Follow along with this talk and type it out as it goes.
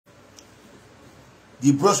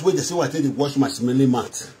The brush where they say I take to wash my smelly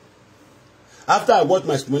mat. After I wash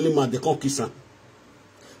my smelly mat, they can't kiss her.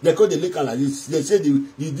 They call the lick like this. They say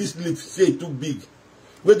this lip say too big.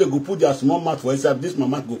 Where they go put their small mat for itself, this my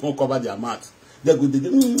mat go come cover their mat. They go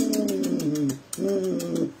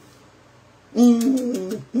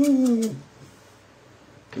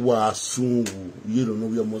Wasungu, you don't know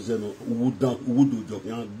your mozeno, would do your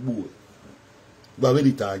young boy. But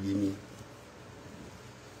very tired, me.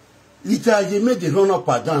 Rita, you made the run up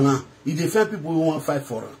Padana. If they find people who want to fight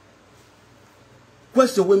for her.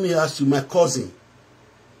 Question when me ask you, my cousin.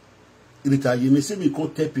 Rita, you may say me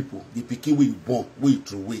can't tell people the Peking where you born, where you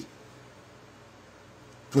throw away.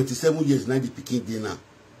 27 years now, the Peking dinner.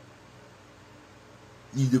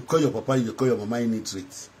 You call your papa, you call your mama in it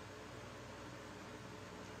rate.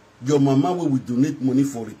 Your mama will donate money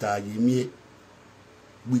for Rita,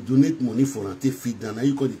 we donate money for her to feed them. Now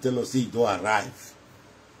you can tell us say you don't arrive.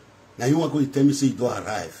 Now you want to tell me say you don't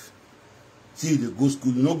arrive. See you go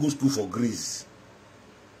school, you don't go school for Greece.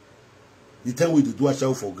 The time we do a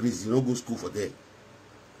show for Greece, you don't go school for them.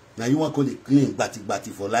 Now you want to clean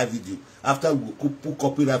batty for live video. After we put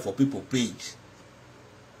copyright for people page.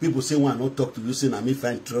 People say one not talk to you, say na me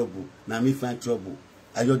find trouble. Na me find trouble.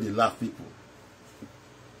 I know they laugh people.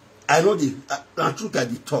 I know the truth I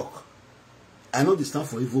did talk. I know they stand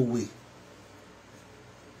for evil way.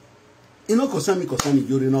 You know concern me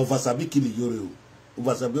Iyore now Vasabi kill Iyore.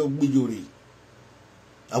 Vasabi Iyore.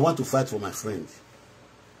 I want to fight for my friend.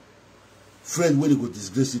 Friend when you go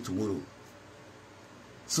disgrace you tomorrow.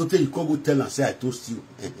 So tell you can't go tell and say I toast you.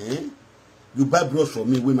 You buy brush for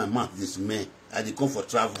me with my mouth this man. I dey come for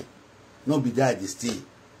travel. Not be there I dey stay.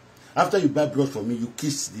 After you buy brush for me, you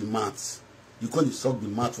kiss the mat. You call the suck the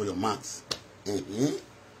mat for your mat.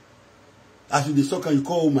 As you dey suck and you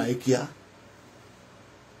call my IKEA.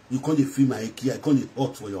 You call the feel my IKEA. I call it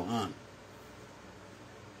hot for your hand.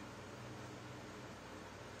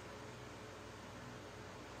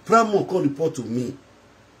 Pramo can't report to me.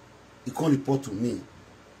 He can't report to me.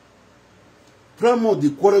 Pramo the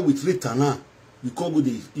quarrel with Rita now. You can't go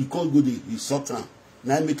the Sultan.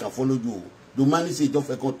 Now I make a follow you. The man say don't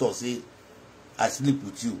forget to say I sleep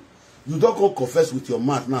with you. You don't go confess with your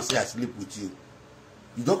mouth now say I sleep with you.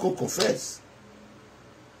 You don't go confess.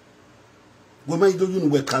 Woman you don't know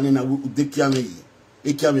where can I would they care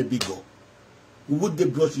me bigger. Would they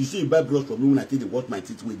brush you say you buy brush from me when I take the wash my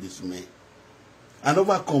teeth with this man. And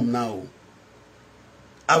overcome now.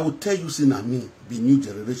 I will tell you see na me, the new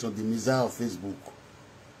generation, the messiah of Facebook.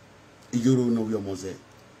 Iyore know your mose.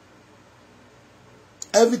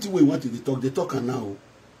 Everything we want to they talk and now.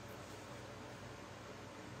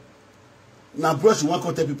 Now brush you want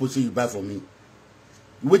to tell people say you buy for me.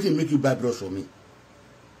 You wait to make you buy brush for me.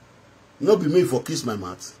 Not be made for kiss my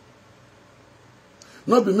mouth.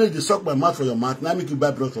 Not be made to suck my mouth for your mouth. Now make you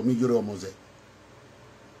buy brush for me, Iyore mose.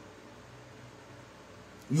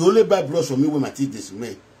 You only buy brush for me when my teeth this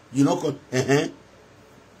way. You know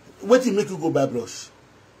Wait to make you go buy brush.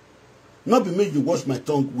 Not be made you wash my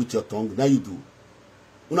tongue with your tongue. Now you do.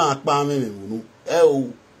 Una akpa me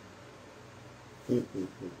no.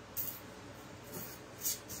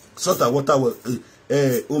 Sort of water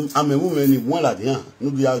I'm a woman in one like that.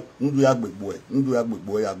 No do ya gbegbo e. No do ya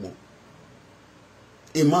gbegbo e agbon.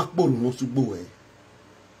 E ma poru no sugbo e.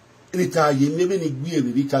 Rita ye nebe ni gbe e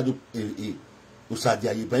Rita do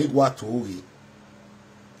Usadia ye bring what to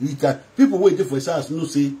Rita people wait for us no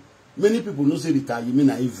say many people no say Rita you mean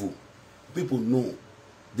na evil. People know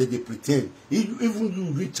that they pretend. Even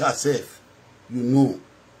you reach yourself, you know.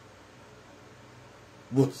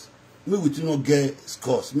 But me with you not get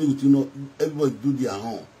scores. Me with you not everybody do their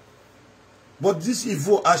own. But this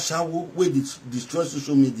evil ashawo where destroy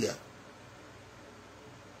social media.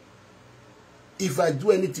 If I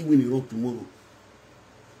do anything when you wrong tomorrow,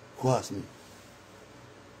 go ask me.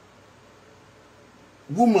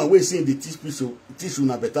 Woman we saying the teach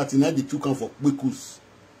una better thing, now they took on for quickos.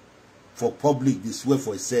 For public, they swear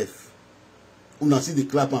for itself. Una see the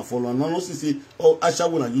clap and follow. No, see, oh,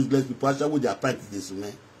 Asha will and useless people. Asha will their practice this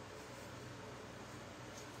man.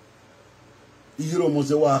 Iyore must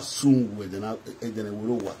say soon with then I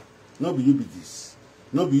will over. Not be you be this.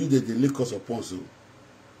 Not be you that they lay us upon so.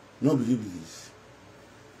 Not be you be this.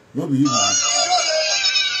 Not be you be this.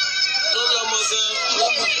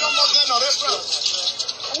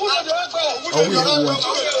 Oh, we have one.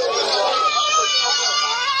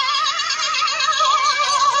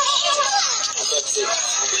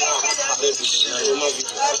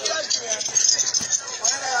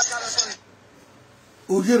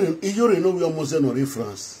 Iyore no we almost in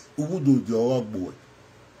France. Who do your boy?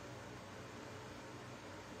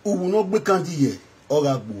 Who will not be candy ye or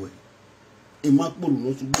a boy? e ma kporo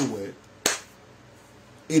no su gbo we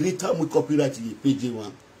Rita mu copyright ye page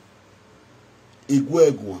 1 egu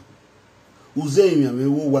egun uze yin me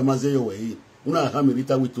wo wa maze yo we una ha me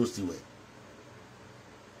Rita we toast we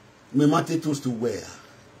me mate toast we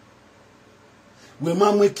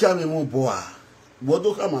ma mu kia me mo bo a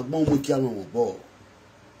bodo ka ma gbon mu kia me mo bo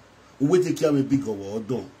we te kia me big over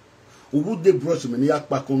odon owu de brush me ni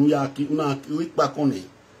apa kon ya ki una ipa kon ni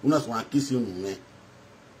una so akisi nu me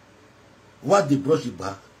what the brush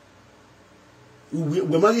ba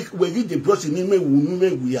we give the brush ni me wu nu me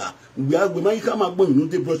we ma ka ma gbon nu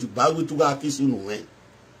de brush ba we to ga akisi nu me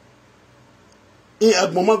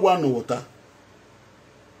agbon ma gwa no water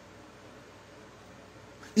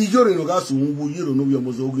Iyore no ga su nwu yiro no bi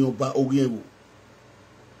omozo ogun oba ogun ewu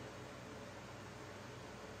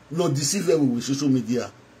no deceive with social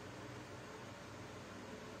media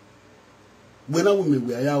when I women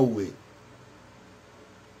we are away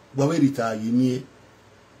Rita yemie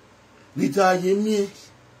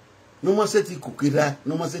no ma seti kukira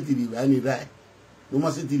no ma seti rivani rai no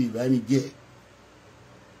ma seti rivani je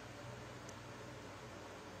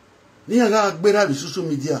ni aga agbera bi social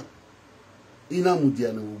media ina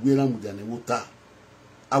mudia na ogbe na mudia na wota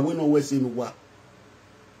awe no we se no wa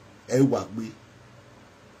e wa gbe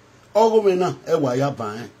ogo na e wa ya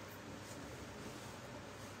ban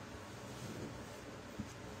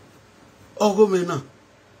ogomena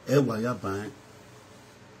ewa ya ban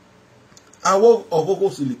awo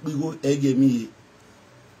ogogo silipigo egemi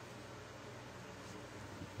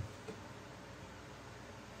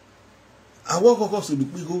awo ogogo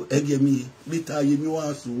silipigo egemi Rita yemi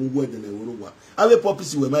wa su ngwe de na worowa awe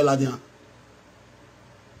popisi we mela dia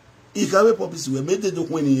ikawe popisi we mede do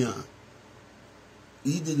kweniya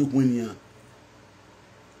ide do kweniya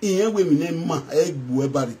iyen we mi ne ma egbu e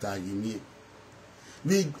ba Rita yemi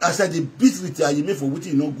I said the beat Rita you made for which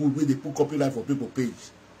is not good when they put copyright for people page.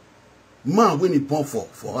 Man when he born for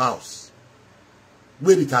house.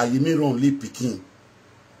 When Rita you made run late picking.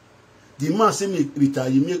 The man say me Rita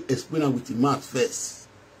you made explain with the mouth first.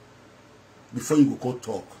 Before you go come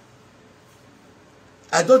talk.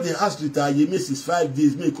 I thought they asked Rita you made 5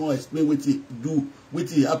 days, make come explain what he do, what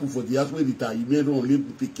he happen for the house when Rita you made run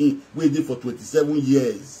late picking, waiting for 27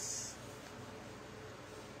 years.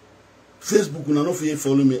 Facebook una no fit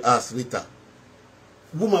follow me as Rita.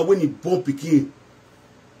 Woman when he born pikin,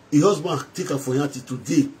 his husband take her for yanti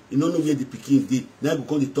today. He don't know where the pikin dey. Now go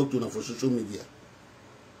come dey talk to her for social media.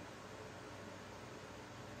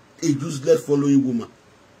 A useless following woman.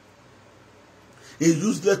 A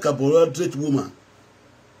useless carbohydrate woman.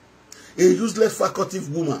 A useless facultative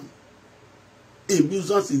woman. A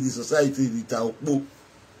nuisance in the society. Rita Okpo.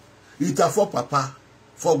 Rita for papa.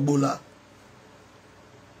 For Bola.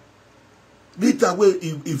 Rita way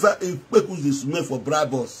if Pekus the smell for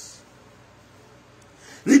Brabos.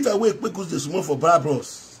 Rita way Pekus the smell for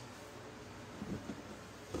Brabos.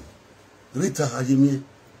 Rita Ajimi,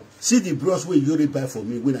 see the brush where Iyore buy for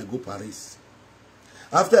me when I go Paris.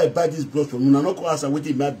 After I buy this brush from me, I not go ask her what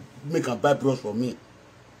he make a buy brush for me.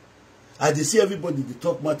 I dey see everybody the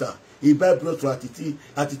talk matter. He buy brush for Atiti.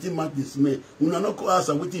 Atiti mark the smell. Una not go ask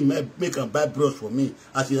what he make and buy brush for me.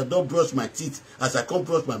 As he don't brush my teeth, as I come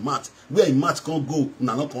brush my mouth, where his mouth can't go,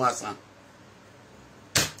 una not go ask.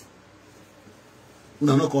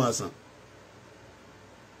 Una not go ask.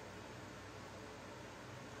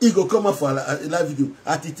 He go come up for a live video.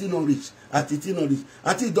 Atiti not rich. Atiti not rich.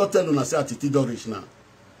 Atiti don't tell una say Atiti don't rich now.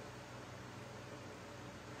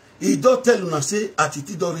 He don't tell una say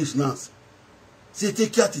Atiti don't rich now. Say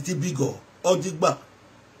take care Atiti bigger or digba.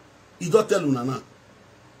 He don't tell una now.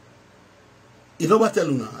 He never tell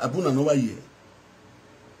una. Abuna never hear.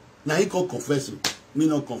 Now he can confess. Me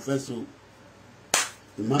not confess.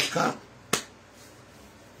 The marker.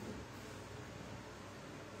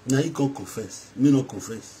 Now he can confess. Me not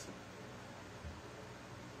confess.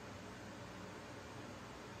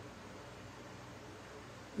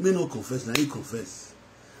 Me not confess. Now he confess.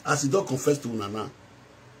 As he don't confess to una now.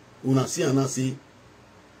 Una see and say,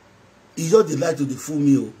 he just the light to the full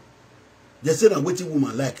meal. They say that waiting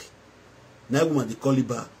woman like. Now woman they call it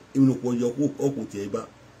back. Even though you walk with your back.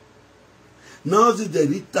 Now this the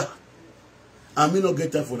Rita. I may not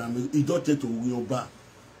get that for them. He don't take to your back.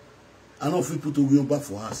 I don't feel put to your back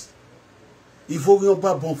for us. If your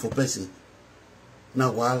back born for person.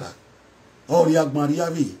 Now wala. Oh Riag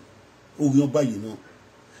Maria V. Oh your back, you know.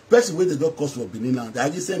 Person where they don't cost for Benin now. They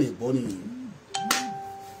just send a bonnie.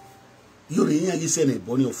 Iyore yin ayi se na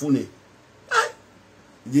ibo ni ofune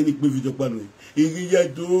je ni pe video pa nu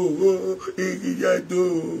igiyado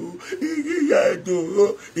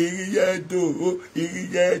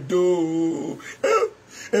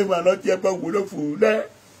E ma no ti e pa wo fu le.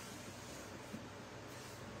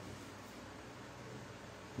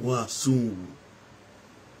 Wa sun.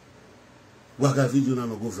 Wa ga video na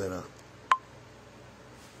no go vera.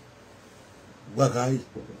 Wa ga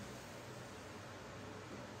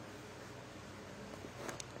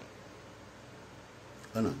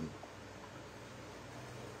Anna.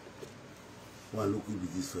 One look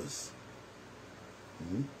with this first.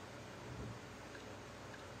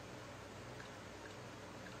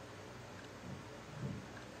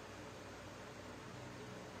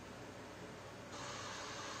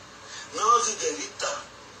 Now is the Rita.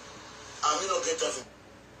 I'm not get off.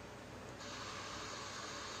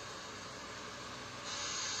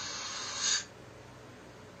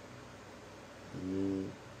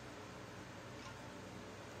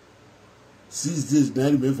 Six days now I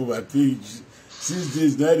remember for my page. 6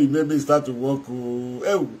 days now I remember start to work.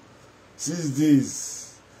 Oh, 6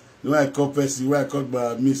 days. No, I call person, why I call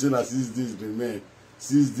my me say that 6 days remain.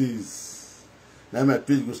 6 days. Now my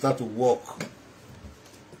page will start to work.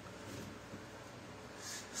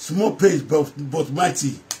 Small page, but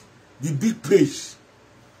mighty. The big page.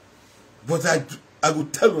 But I will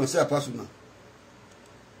tell you, I say a person now.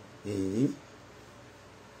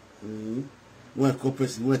 When I call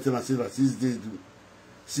person, when I tell myself that 6 days,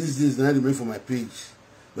 6 days, then I remain for my page.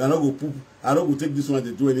 But I don't go take this one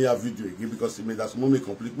to do any video again because it made that small make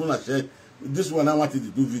complete. When I share this one, I wanted to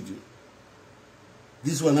do video.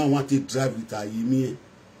 This one I wanted to drive with Iyore,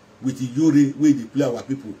 with Iyore, where they play our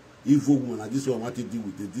people. Evil woman, and this one I wanted to do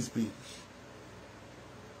with this page.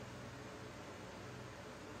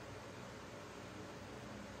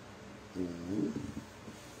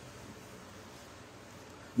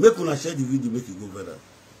 Make una share the video, make it go better.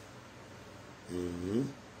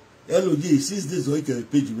 LOG 6 days or you can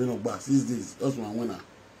page you not back 6 days. That's one winner.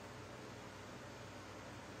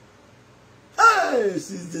 Hey,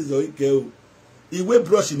 6 days or you can. He went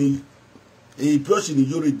brushing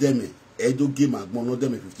Iyore deme. Edo game at one of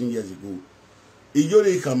them 15 years ago.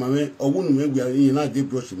 Iyore come or one way we are in a day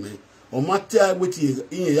brushing me. Or matter which is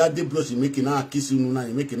in a day brushing making our kissing now,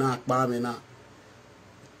 making our palmina.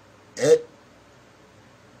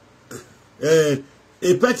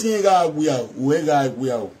 A petting guy we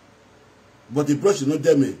are. But the brush is not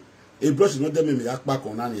them. A brush is not them. Me yak back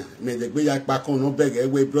on Anya. Me the way yak back on no beg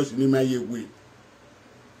away brush in my way.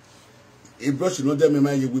 A brush is not them in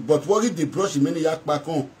my way. But what if the brush is many yak back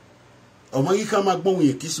on? Or my come back bone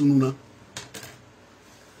ye kiss ununa.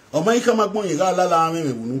 Or my come back bone ye got la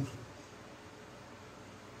me.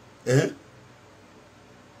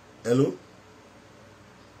 Hello?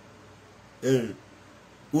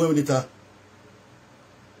 Who am Rita?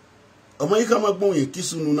 America magbon ye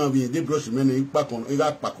kiss nuna bi de brush men e pack on e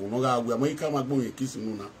ga pack on ga we America magbon ye kiss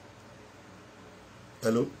nuna.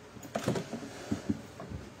 Hello?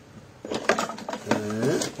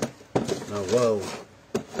 Now wow.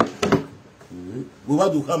 We wa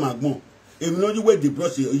do ka magbon. E mi no ju we de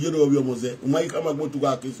brush e yoro obi omo ze. America magbon to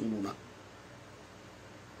ga kiss nuna.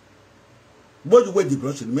 But you we de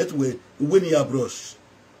brush met we ni ya brush.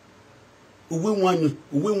 Uwe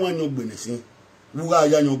wanyo gbenesin. Wuga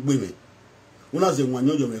ya nyo gbeme. Una ze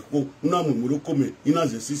wanyo yo meko, una mumuro kome, ina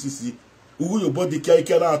ze sisi. Ugu yo body kia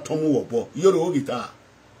ikera atomu wobo. Yoro ogita.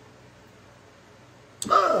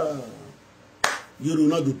 Yoro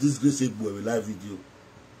na do disgrace egbo we live video.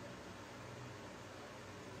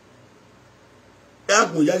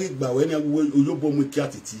 Agbo ya gba we ni oyobo mu ki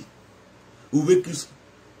Atiti. Uwe kis.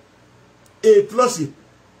 A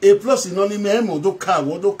plus no ni me mo do ka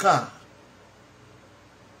wo do ka.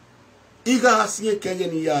 Iga asiye kenye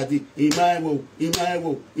ni yadi imaiwo.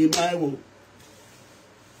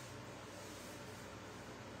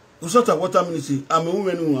 Usota water ministry ame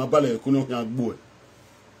umenu abale kuno ya gbo.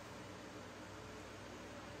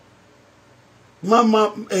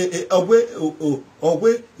 Mama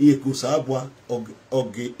owe yekusa abwa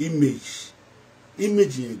oge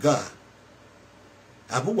image ga.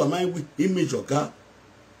 Abuwa mai image oga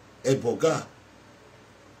eboga.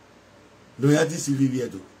 No ya disivivi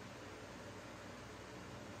edo.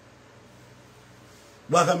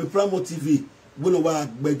 Wakami Primo TV, when we are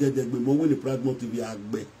better than we when the Primo TV are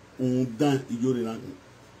better. Dan Iyore na.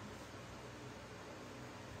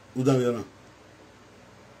 Udan yana.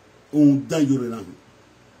 Dan Iyore na.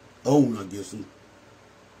 Oh na gesu.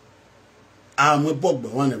 I'm a bog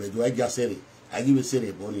but one of it. Do I just say it? I give a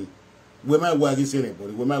say boni. We might work say it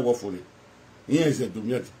boni. We might work for it. Yes, said to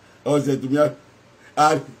me. I said to me.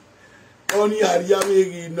 Only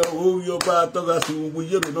Ariami no your part of us who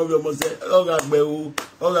you know your must say, Ogagbe,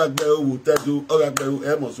 Tatu, Ogagbe,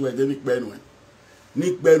 Emos, where they Nick Benwin,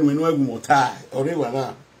 when we more tie, or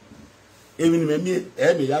Riwana. Even me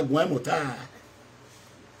ya gwa mota.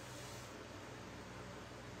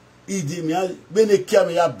 Idi me bene kia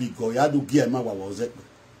me ya bigo ya do gia ma wa was it.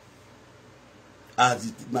 As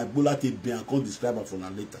it, my bullet is bien encore describe for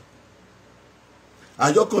later.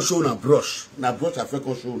 I just can show na brush. Na brush I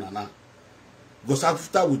can show na. Because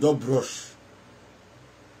after we don't brush,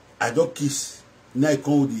 I don't kiss. Now I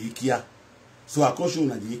come with the IKEA. So I can show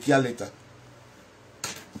na the IKEA later.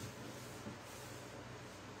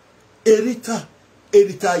 Rita,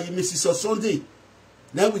 you miss on Sunday.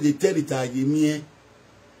 Now we dey tell Rita you me.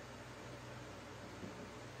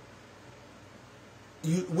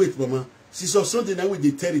 You wait, mama. Sister Sunday now we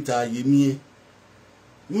dey tell Rita you me.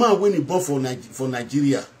 Man when he born for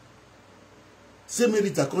Nigeria. Say me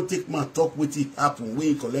Rita can't take man talk with it happen when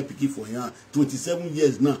he collect pikin for him. 27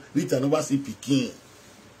 years now. Rita never see pikin.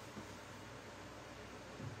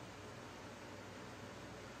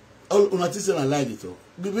 All una think say na lie dey talk.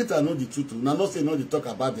 Rita know the truth. Una not say no dey talk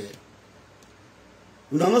about them.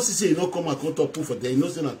 Una not say you no come and come talk proof for them. You know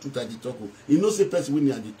say na truth at the talk. You know say person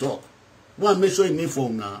when at the talk. One make sure he name for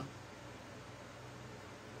now.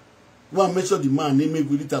 One make sure the man name me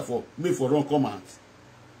Rita for me for wrong comment.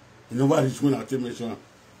 You know what reach when I tell me so.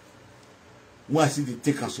 One I see they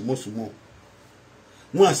take and small.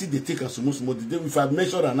 One I see they take and small. The day if I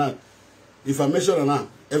measure and now,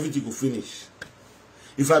 everything will finish.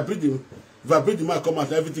 If I bring the man come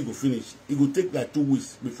out, everything will finish. It will take like 2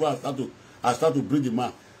 weeks before I start to bring the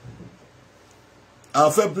man.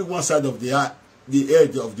 I'll first bring one side of the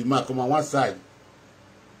edge of the man come on one side.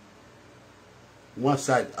 One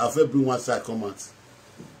side. I'll first bring one side come out.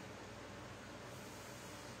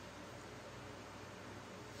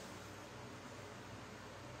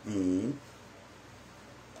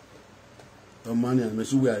 The money and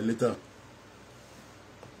make we are later.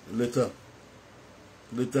 Later,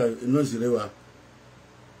 you know Zirewa.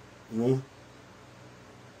 No.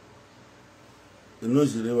 You know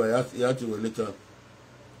Zirewa, you have to wait later.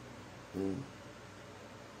 You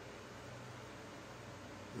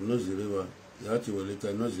know Zirewa, you have to wait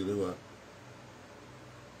later, you know Zirewa.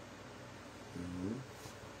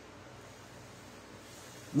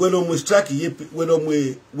 When we strike when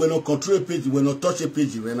we control a page, when we touch a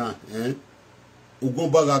page, we go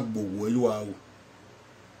back where you are.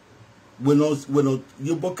 When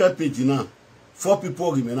you book a page now, 4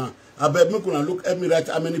 people give me now. I bet me gonna look at me right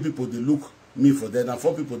how many people they look me for that, and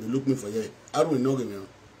 4 people they look me for here. I don't know give me now.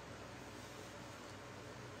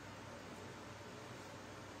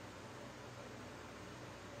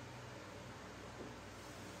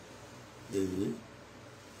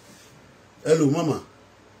 Hello, mama.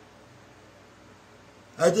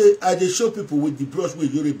 I dey show people with the brush wey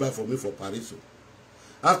Iyore buy for me for Paris.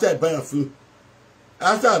 After I buy a few,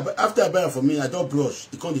 after I buy it for me, I don't brush.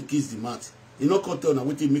 He can't kiss the mat. He not come tell now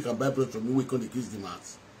wetin make a buy brush from me. We can't kiss the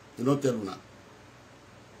mat. He not tell una.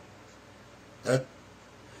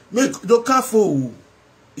 Make don't careful.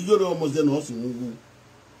 Iyore almost then also move.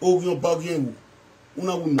 Oh, your bargain.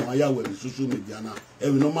 Una will know I wear social media now.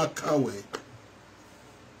 Every normal car way.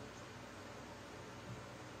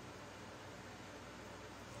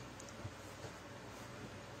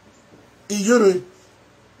 Iyore,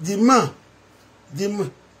 the man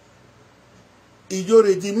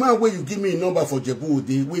Iyore, the man where you give me a number for Jebu,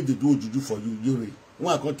 the way they do juju for you, Iyore.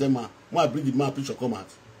 When I come tell man, when I bring the man picture come out.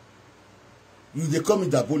 You they call me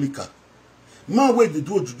Diabolica. Man where they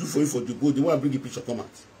do juju for you for Jebu, the way I bring the picture come out.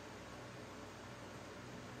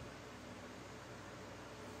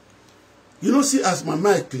 You know, see, as my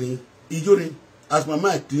mind clean, Iyore, as my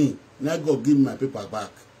mind clean, now God give me my paper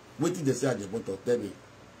back. Wait till they say at the bottom, tell me.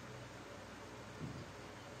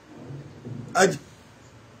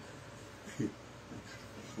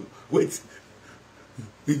 Wait,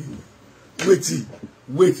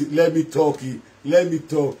 let me talk.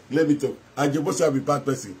 I just want to be a bad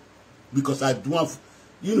person because I do have,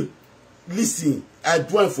 you know, listen, I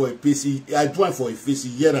do it for a PC, I do it for a face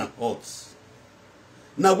year and hot.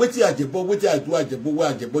 Now wait till I do where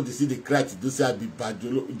they see the crack to do say I be bad,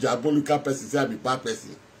 diabolical person, say I be bad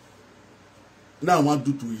person. Now I want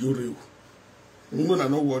to do to Iyore. No,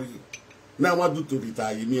 not worry. Now I want to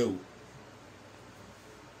retire me.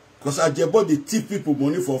 Because I just bought the thief people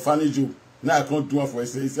money for furniture. Now I can't do it for a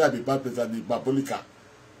say I be bad person, I be diabolical.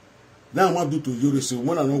 Now I want to do Iyore, so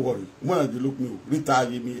when I don't worry, when I look me, retire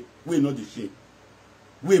me, we not the shame.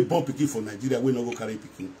 We born picking for Nigeria, we not go carry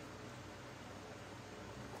picking.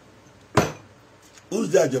 Who's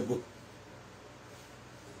that, Jabo?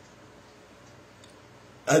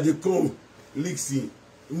 I dey come, listen.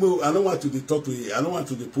 I don't want to talk to you. I don't want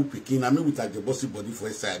to put picking. I mean, with the bossy body for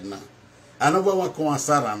a side now. I don't want to come and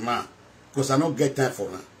Sarah now, because I don't get time for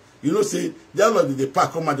her. You know, say, they are not the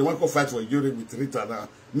park, come and they want to fight for Iyore with Rita now.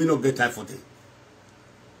 Me not get time for them.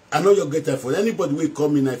 I know you get time for them. Anybody will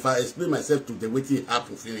come in, if I explain myself to the waiting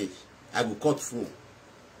happen finish, I will cut phone.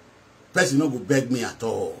 Person not go beg me at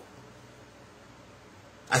all.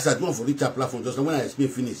 As I do for Rita platform, just when I explain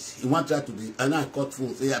finish, he want to try to be, and I cut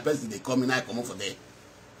phone, say, a person they come in, I come on for them.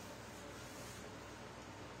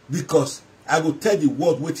 Because I will tell the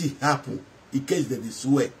world what happen in case they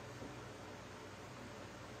swear.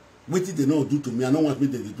 What did they not do to me? I don't want me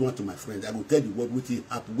to do it to my friends. I will tell the world what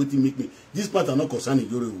happen, what make me. This part are not concerning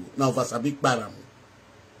Iyore. Now, for a big param.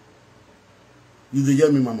 You dey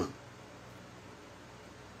hear me, mama?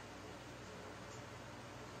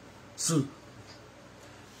 So,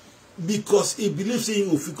 because he believes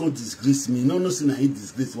saying if he can disgrace me, no say na he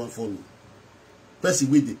disgrace one follow.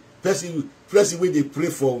 Person wey they pray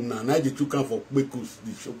for now they took am for bekos,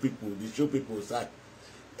 they show people side.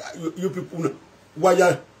 You people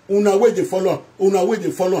why una wey dey follow,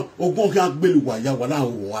 ogbon kan gbelu waya wala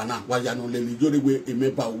wana waya no le Iyore we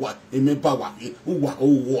emeba wa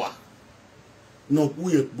uwa. No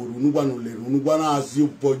we ekporo nugba no le nugba na azi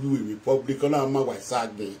boju we public na ma wa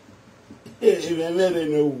sagbe. Remember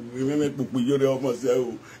no, remember Iyore almost say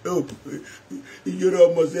oh Iyore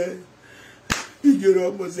almost say Iyore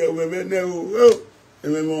almost say we no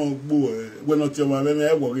remember gbo we not your man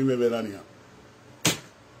remember work remember that here.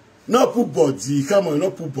 Not put body, come on,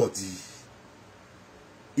 not put body.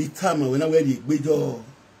 It time when I wear the gbejo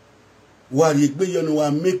wa the gbejo no wa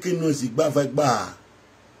making noise igba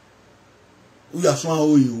we are so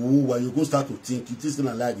how you when you go start to think it is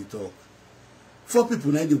not like it all. 4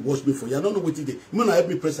 people now they watch me for you. I don't know what it is. Me not help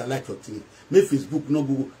me press a like your thing. Me Facebook no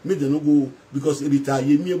go, me they no go because Rita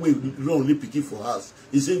me way run only picking for us.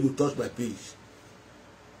 He saying go touch my page.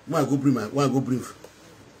 Why go bring why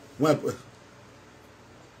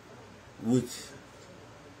wait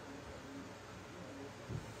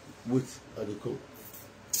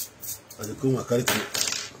I come I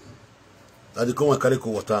carry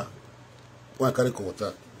water. Why I carry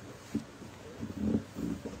water?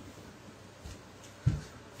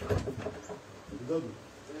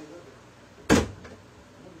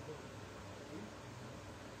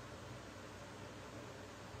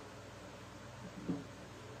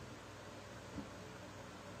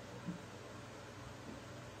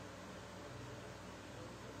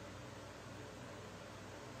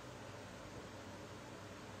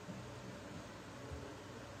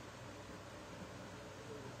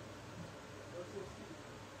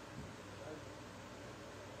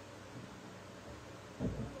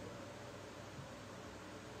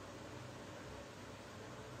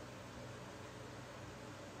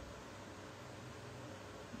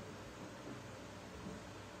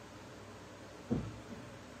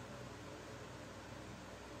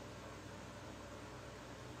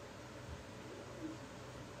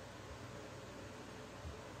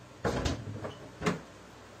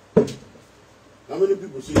 How many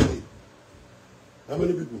people see it? How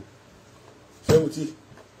many people? 70.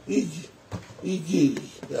 Iyore.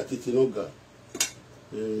 Atiti no ga.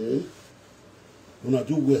 Una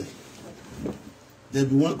do well. They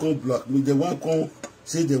be one come block me. They one come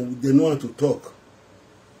say they know how to talk.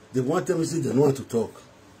 They want them to say they know how to talk.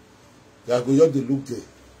 They go just they look there.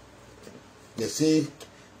 They say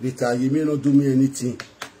Rita Iyore not do me anything.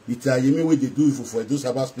 Rita Iyore what they do evil for those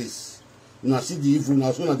cyber space. Una see the evil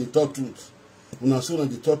now so na they talk truth. Una so na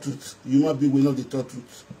the talk truth. You might be we know the talk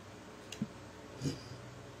truth.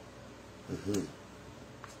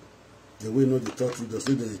 They will know the talk truth. They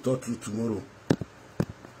say they talk truth tomorrow.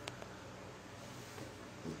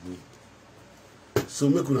 So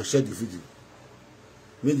make una share the video.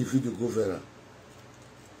 Make the video go viral.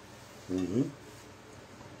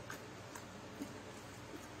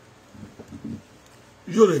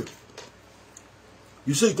 Iyore,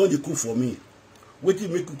 you say you can't cook for me. What do you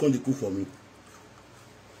make you can't cook for me?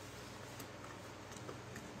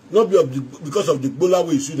 Not be of the, because of the bola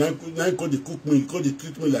way you see, now you call they cook me, you call they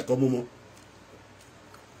treat me like a mama.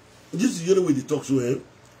 This is the other way they talk so, eh?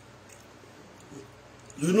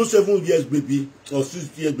 You know 7 years baby, or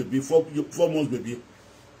 6 years baby, 4 months baby.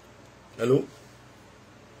 Hello?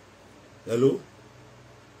 Hello?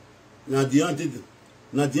 Now the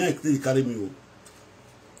auntie carry me home.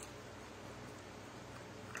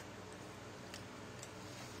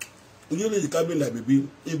 You know the cabin like baby.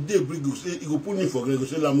 If they bring you, say you go put me for Greg,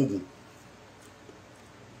 say Lamugu.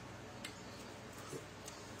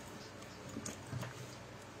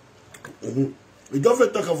 We don't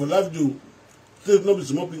fit talk for life do. Say no be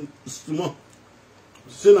small.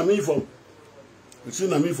 Say na me for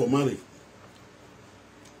marry.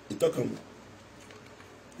 You talk am.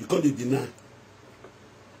 You can't deny.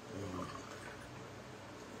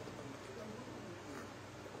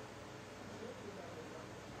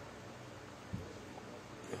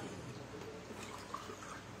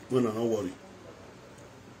 When I don't worry.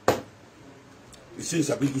 He says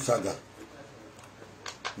a big saga.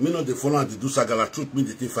 Me not the follow and do saga. La truth me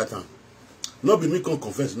the thing fight on. Not be me can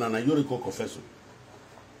confess now. Iyore can confess.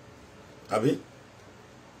 Abi?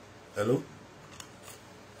 Hello?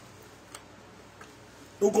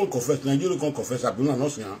 Who can confess? Iyore can confess. Abi no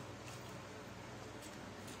not saying.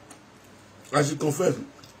 As she confess,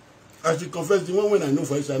 the one when I know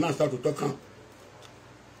for it, I now start to talk.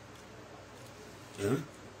 Yeah?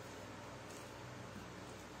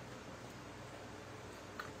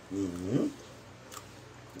 Mm-hmm.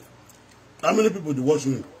 How many people do watch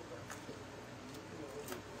me?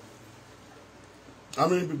 How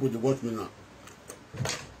many people do watch me now?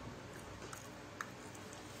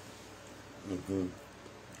 Mm-hmm.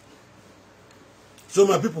 So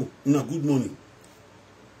my people, good morning.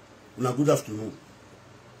 Good afternoon.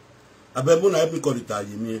 I bet when I help me call Rita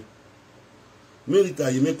Iyore. Me Rita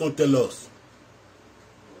Iyore can tell us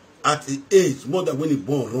at the age more than when he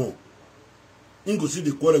born wrong. He go see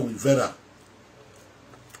the quarrel with Vera.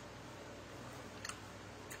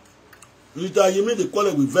 Rita Iyore the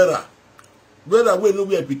quarrel with Vera. Vera wey no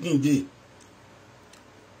where pikin dey.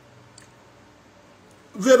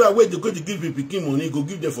 Vera wey they go to give the pikin money, go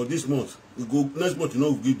give them for this month. We go next month, you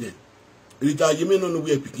know, give them. Rita Iyore no know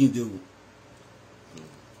where pikin dey.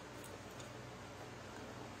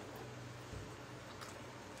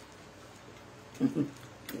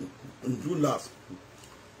 You laugh.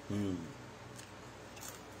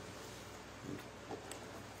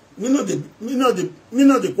 Me know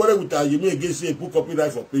the quarrel with Iyore against say put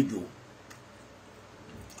copyright for page.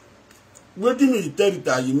 What do you mean tell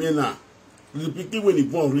Rita Iyore now? The pikin when he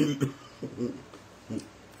born really.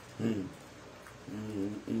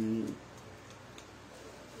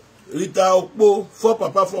 Rita Okpo, for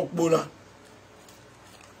papa for Okpola.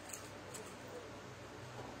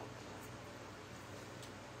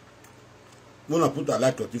 Wanna put a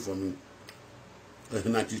light on for me.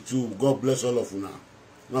 92. God bless all of you now.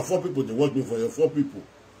 Now 4 people they watch me for you. 4 people.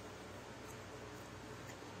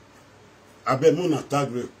 I bet Mona tag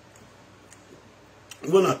me.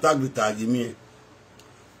 Mona tag Rita Iyore.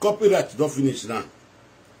 Copyright don't finish now.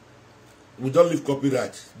 We don't leave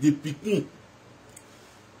copyright. The pikin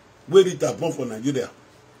where Rita born for Nigeria.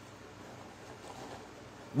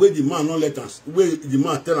 Where the man not let us. Where the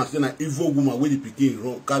man tell us an evil woman where the pikin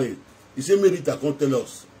wrong carry. He say, Rita can't tell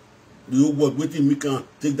us. The whole world waiting me can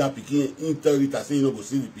take that pikin. He tell Rita say you no go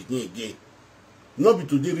see the pikin again. Not be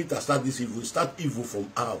today Rita start this evil. Start evil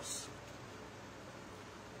from house.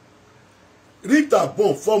 Rita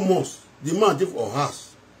born 4 months. The man take for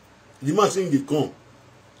house. The man saying they come.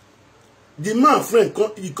 The man friend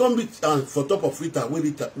come, he come meet for top of Rita where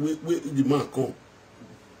the man come.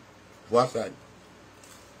 For outside.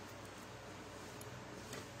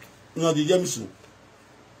 Now the Jamison.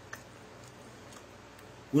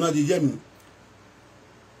 Una di hear me.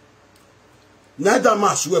 Neither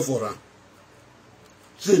man swear for her.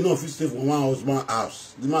 Say no fit stay for one husband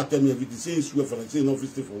house. The man tell me everything. Say he swear for her. Say no fit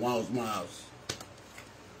stay for one husband house.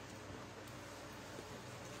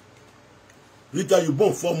 Rita, you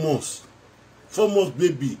born 4 months. 4 months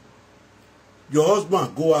baby. Your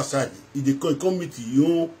husband go outside. He come meet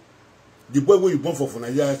you. The boy where you born for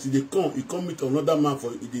Nigeria, he come meet another man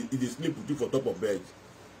for he sleep with you for top of bed.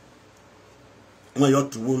 When you have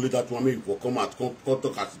to roll that one, you will come out, come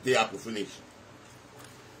talk as they have to finish.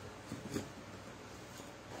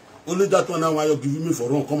 Only that one now, why you're giving me for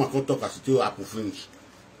wrong, come and talk as they have to finish.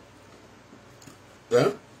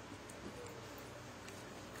 Yeah?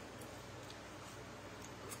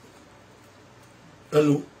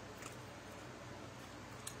 Hello?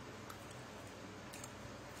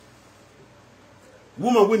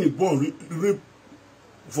 Woman, when he born, rape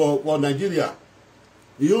for Nigeria.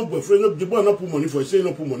 Your boyfriend, the boy not put money for, say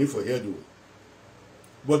not put money for here though.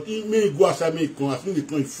 But he may go outside, may come, as soon as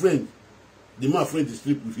he friend, the man friend is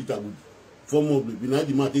sleep with Rita with 4 months baby. Now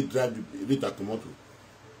the man take drive the Rita tomato.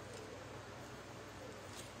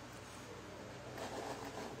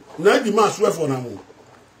 Now the man swear for them.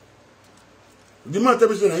 The man tell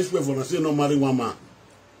me say he swear for them, say no marry one man.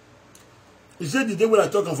 He said the day when I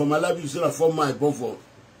talk for my life, he said I 4 months born for.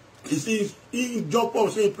 He says he jump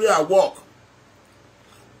up, say pray I walk.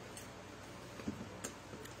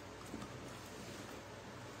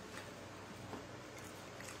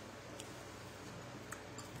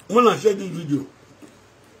 When I share this video,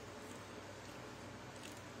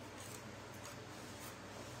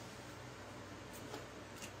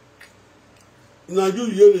 now you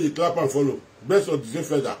hear the clap and follow. Best of the same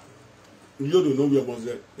feather. You don't know where was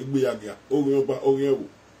there.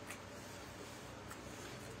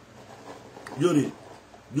 Iyore,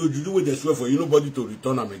 The juju wey dey swear for you, nobody to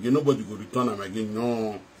return am again. Nobody go return am again.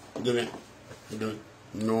 No.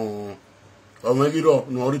 No. Or maybe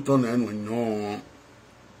no return anyway. No.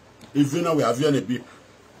 If you know we have here a bit.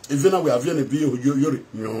 If you know we have here a bit, you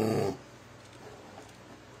no.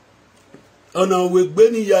 Ọ̀nà we gbé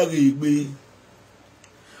ní yàrá ìgbé.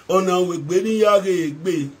 Ọ̀nà we gbé ní yàrá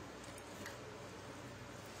ìgbé.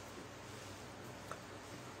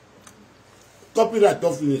 Copyright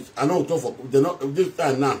don't finish. I know talk for they not this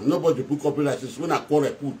time now. Nobody put copyright. It's when I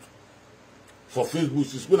quarrel put for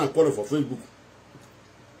Facebook. It's when I quarrel for Facebook.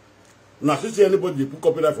 Now see anybody put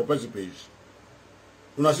copyright for person page.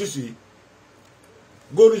 Now see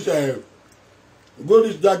go this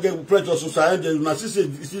that get precious society. Now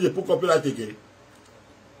see they put copyright again.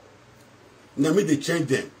 Now me they change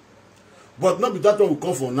them, but not be that one will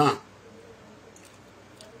come for now.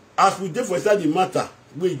 As we did for inside the matter.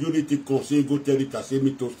 Wey Iyore take come say go tell Rita say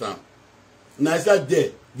me toast am. Na inside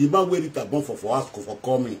there the man wey Rita born for ask for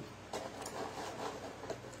coming.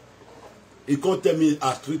 He come tell me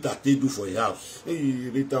as Rita take do for his house. Hey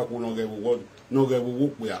Rita who no get work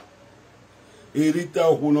where. Hey Rita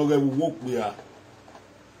who no get work where.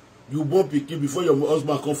 You born pikin before your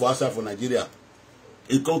husband come for outside for Nigeria.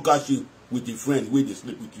 He come catch you with a friend wey dey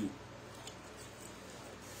sleep with you.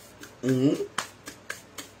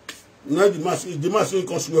 Now the man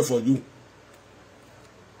can swear for you.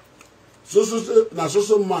 So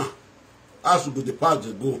man has to go the path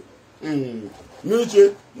to go. You know,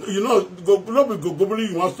 go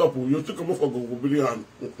you want stop. You still come for go and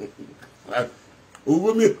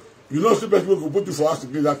you know, some people go put you for us to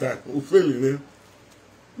get that time. We fail,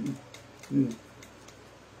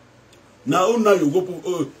 Now you go put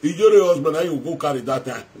Iyore husband, now you go carry that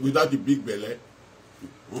time without the big belly.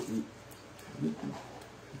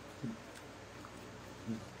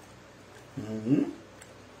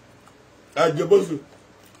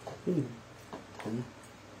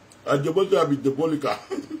 Ajebosu abi Debolika.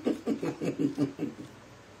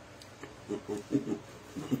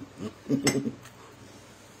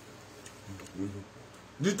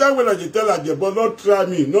 The time when I tell Ajebo, not try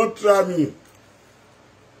me.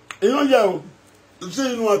 You know, yeah,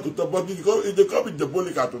 say you know how to talk, but if they come with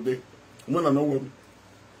Debolika today, when I know what.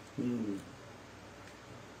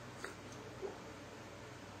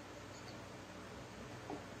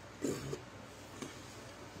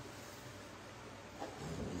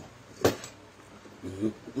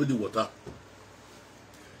 With the water.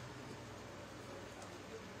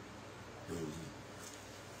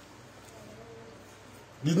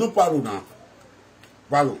 There's no paro now.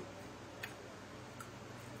 Paro.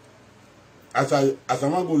 As I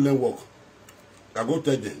want to go learn work, I go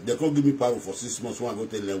tell them. They can't give me paro for 6 months when I go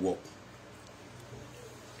tell them work.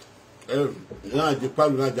 Now the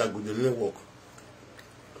paro now they go to learn work.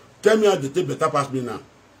 Tell me how they take better pass me now.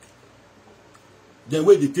 Then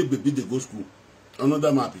when they take baby, they go school.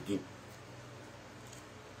 Another man picking.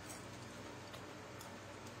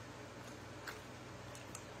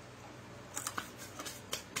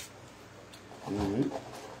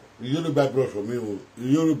 You don't buy brush for me.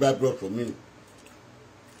 You don't buy brush for me.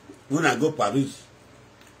 When I go Paris,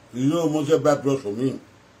 you don't almost buy brush for me.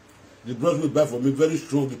 The brush will buy for me very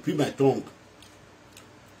strong. It peel my tongue.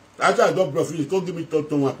 After I got brush, you can't give me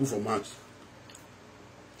tongue I put for max.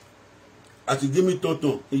 As you give me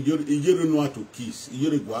tonton, Iyore know how to kiss.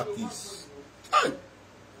 Iyore go out kiss.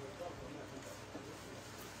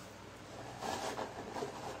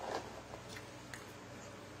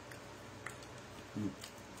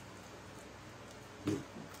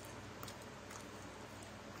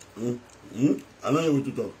 I know you want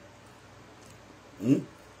to talk.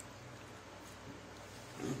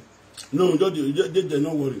 No,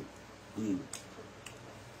 don't worry.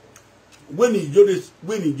 When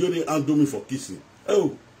Iyore handle me for kissing,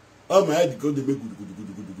 oh my head because they make good.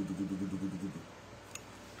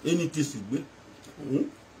 Any kissing,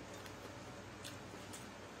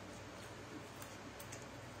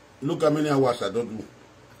 Look how many hours I don't do.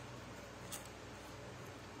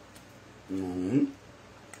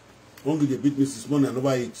 Only they beat me this morning, I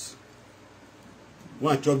never eat.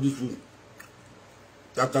 When I chop this food,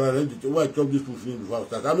 why I chop this food before I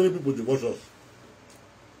start? How many people they watch us?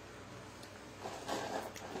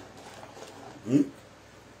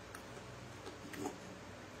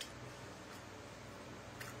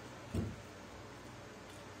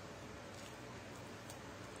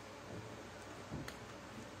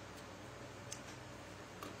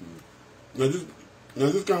 Now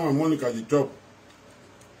this kind of Monica the chop.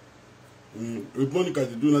 With Monica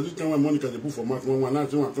they do. Now this kind of Monica they put for max. One now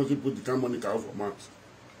someone put the kind of Monica out for max.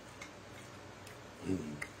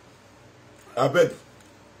 I beg.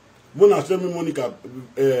 When I send me Monica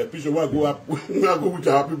picture, where I go up, I go with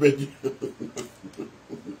a happy birthday.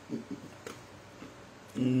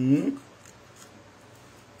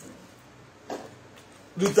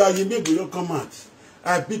 Rita, you make your come out.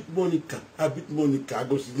 I beat Monica. I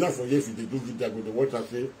go sit down for you if they do video. I go to watch and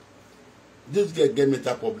say, this girl get me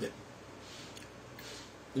that problem.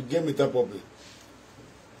 You get me that problem.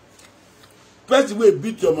 First way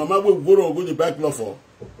beat your mama, we go the back law for.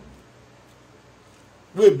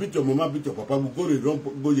 We beat your mama, beat your papa, we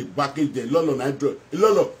go the package there. Lolo nitro.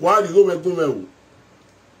 Lolo, why you go?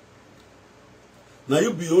 Now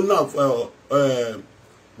you be owner of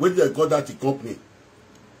when they got that company.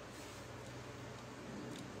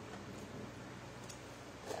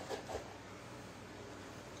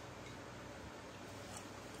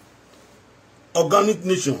 Organic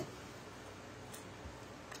nation.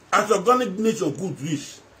 As organic nation good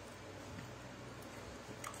rich.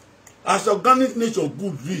 As organic nation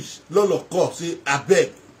good rich. Lord of course say I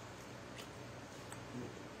beg.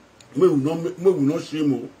 We will not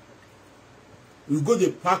shame you. You go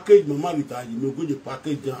the package mama Rita, you go the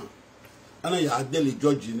package down. And I adele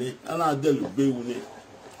judge ne, and I adele be une.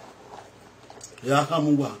 Ya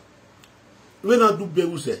kamuwa. When I do be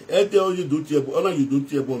you say, I tell you do table, or you do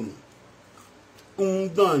table.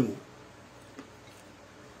 Done.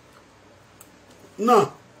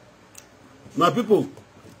 Now, my people,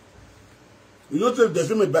 you know they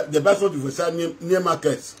say the best one for sell near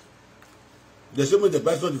markets. They say the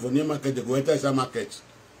best one for near market, they go enter some markets.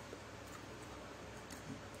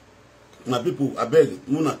 My people, I beg,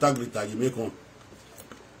 Muna tag Rita, you make one.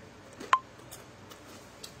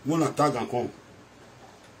 Muna tag and come.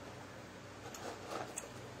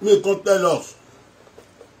 May come tell us.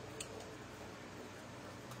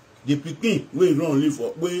 The pikin wey run live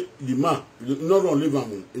for wey the man not run live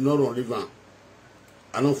am, he not run live am.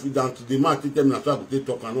 I don't fit down to the man tell me na so I go take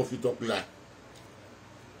talk, I no fit talk lie.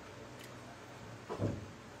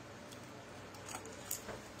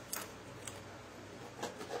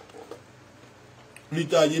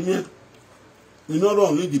 Rita Yemi, you not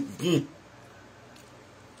run leave the pikin.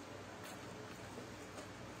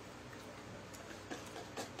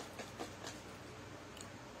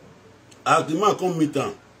 As the man come meet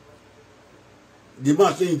am, the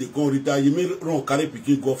man saying they come Rita, you may run carry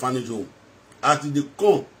pikin go orphanage home. As they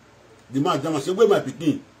come, the man jam say, where my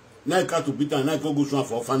pikin? Now I got to beat and now I can go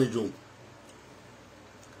for orphanage home.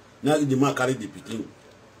 Now the man carry the pikin.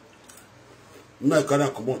 Now I carry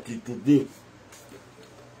come out today.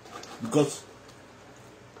 Because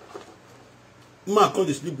man come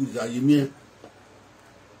to sleep with Ayemi.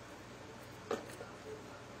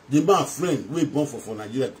 The man friend, we born for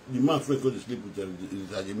Nigeria, the man friend come to sleep with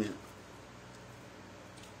Ayemi.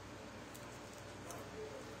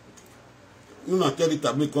 You not tell it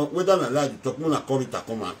because whether I like to talk, you not call it a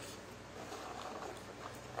come out.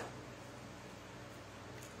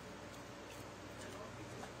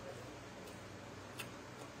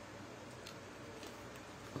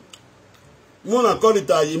 You not call it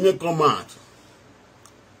a you may come out.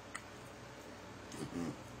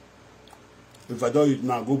 If I don't eat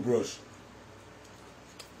now, go brush.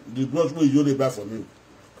 The brush will Iyore buy for me.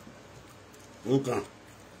 Okay.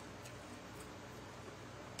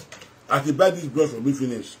 As he buy this brush for me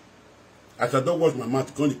finish, as I don't wash my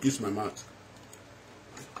mouth, can't kiss my mouth.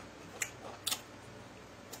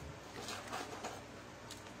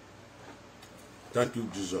 Thank you,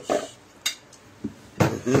 Jesus.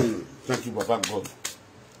 Thank you, Papa God.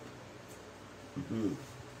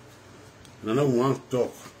 I don't want to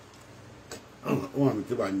talk. I want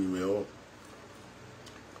to tell you,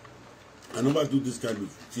 I never do this kind of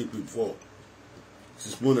thing before.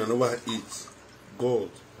 This morning I never eat. God.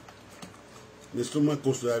 The stomach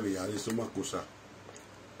goes to every year, the stomach goes up.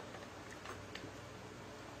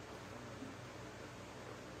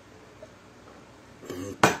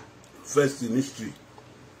 First in history,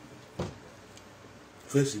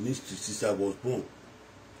 since I was born.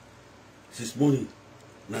 Since morning,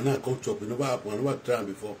 Nana come chop. It never happened. I never tried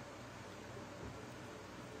before.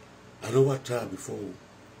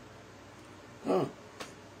 Huh.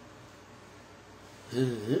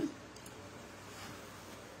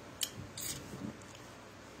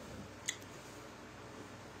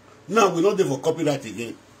 Now we're not there for copyright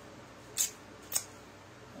again.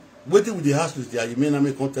 Waiting with the house with the you may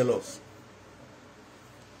not can't tell us.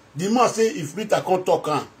 The man say if Rita can't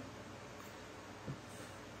talk,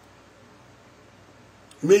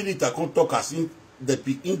 maybe Rita can't talk as in the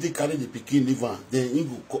pikin they carry the pikin liver,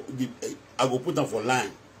 then I go put them for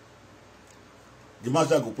line. The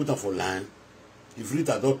master go put them for line. If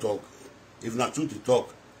Rita don't talk, if not truth, he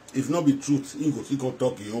talk. If not be truth, he go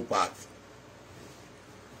talk in your own part.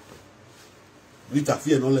 Rita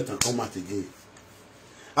fear not let her come out again.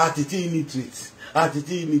 Atiti illiterate.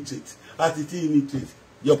 Atiti illiterate. Atiti illiterate.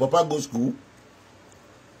 Your papa go school?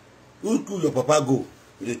 Who school your papa go?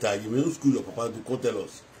 Rita, you mean who school your papa do? Come tell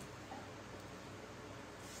us.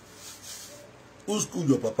 Who school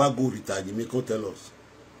your papa go, Rita? You mean come tell us.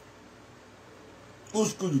 Who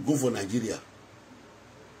school you go for Nigeria?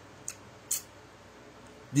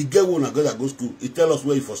 The girl who na go school, he tell us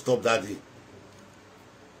where you for stop that day.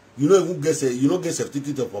 You don't even get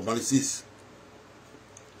certificate of primary 6.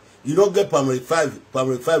 You don't get primary 5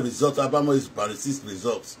 results, Alabama is primary 6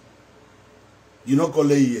 results. You don't call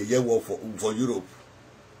it a year work for Europe.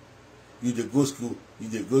 You dey go school,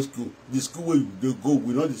 The school where you go,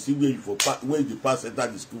 we not see where you for where you pass enter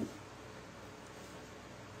the school.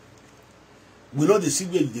 We not see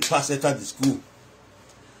where you pass enter the school.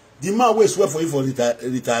 The man will swear for you for retire.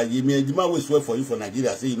 The man will swear for you for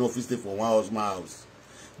Nigeria. Say you know if you stay for one house, my house.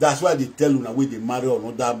 That's why they tell you now when they marry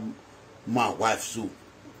another man wife so.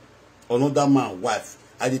 Another man wife.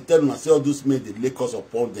 And they tell you say all those men they lay curse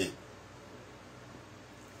upon them.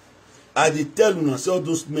 And they tell you say all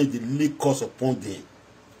those men they lay curse upon them.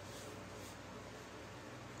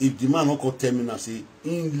 If the man not come tell me now say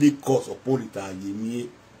in lay curse upon retire me,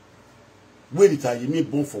 where retire me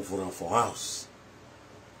born for house.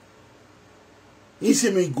 He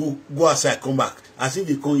say me go outside, come back. I say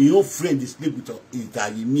they come, your friend they sleep with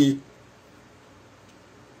Italian.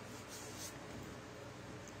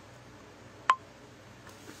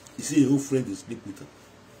 He say your friend they sleep with her.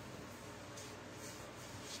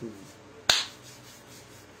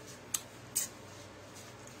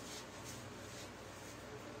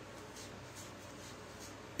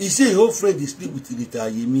 He say your friend they sleep with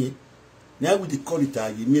Italian. Now we they call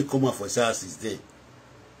Italian come out for his house is there.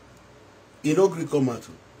 He no gree come out.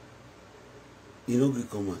 He no gree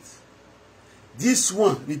come out. This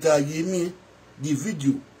one, Rita Yemi, the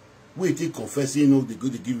video where he take confess, you know they go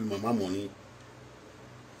to give him mama money.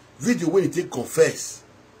 Video where he take confess,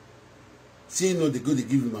 say you know they go to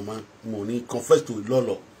give him mama money, confess to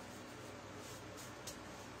Iyore.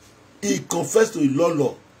 He confessed to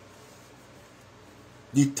Iyore.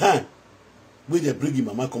 The time where they bring him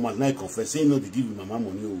mama come out, now he confess, say you know they give him mama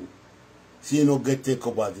money. Oh. See you no get take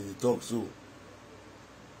up at the talk so.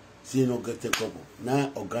 See you no get take up.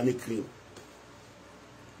 Now organic cream.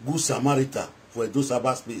 Good Samaritan for those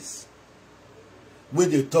cyber space. When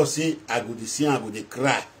they talk say I go to see I go to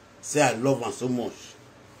cry. Say I love her so much.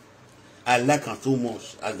 I like her so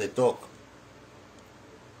much as they talk.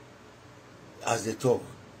 As they talk.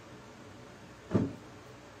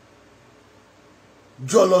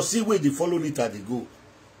 Jealousy where they follow Rita they go.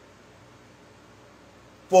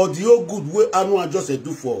 For the whole good way Anua just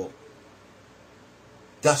do for.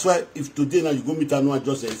 That's why if today now you go meet Anua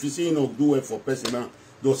just if you say you know do well for person now,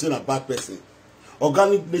 they'll say a bad person.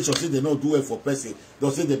 Organic nature say they don't do well for person,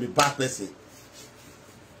 they'll say they be bad person.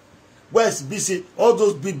 Where's BC all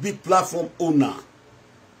those big platform owner,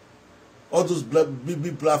 all those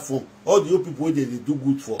big platform, all the old people where they do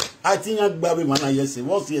good for. I think I'm baby man I say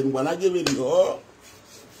what's here when I give it oh.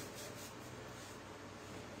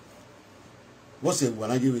 What's it when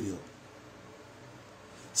I give it you?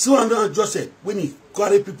 So and just said when he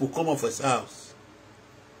carry people come off his house,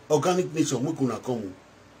 organic nation make una come.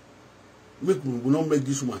 Make we not make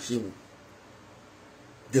this machine.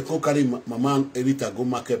 They come carry mama Rita go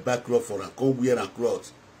market back cloth for her, come wear and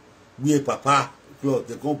clothes. Wear papa clothes,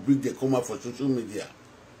 they come bring they come out for social media.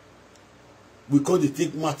 We call the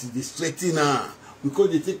take match the straightener. We call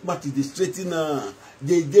the take match the straightener.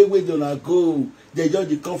 The day where they not go, they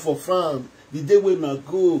just come for farm. The day when I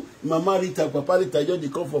go, Mama Rita, Papa Rita,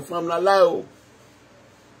 just come for farm, na lie.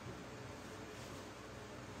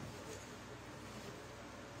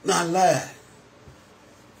 Na lie.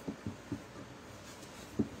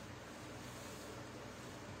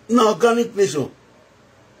 Na organic nation.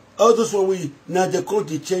 All those one we now they call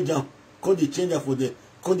the changer for the,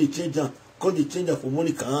 call the changer for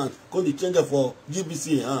Monica hand, call the changer for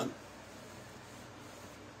GBC hand.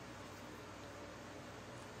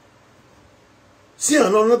 See,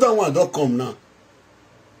 another one don't come now.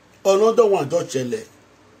 Another one don't chele.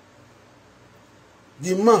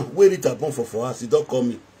 The man where Rita born for us, he don't call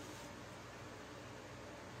me.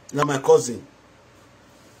 Now my cousin.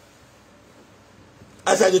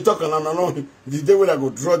 As I talk and the day when I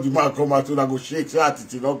go draw the man come out, I go shake, say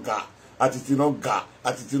Atiti no ga, Atiti no ga,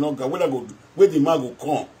 Atiti no ga. When I go, where the man go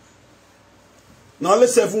come. Now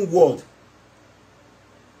let's 7 words.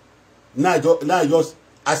 Now I just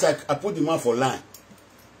as I put the man for line.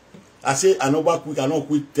 I say I no back quick, I no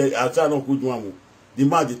quit. I say I no quit one. The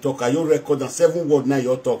man they talk. I don't record on 7 words now.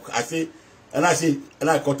 You talk. I say And I say, and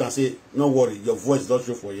I cut and say, no worry, your voice don't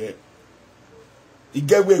show for here. You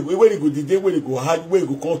get when you go the day when you go hard, when you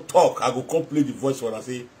go come talk, I go come play the voice for I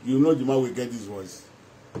say, you know the man will get this voice.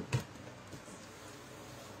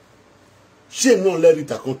 Shame not let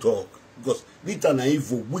Rita come talk. Because Rita na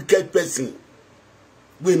evil, wicked person.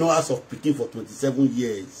 We know house of Peking for 27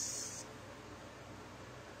 years.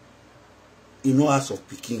 You know house of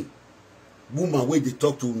Peking. Woman where they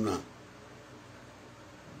talk to now.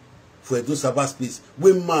 For those Sabbath space,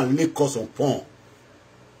 when man lay cause upon.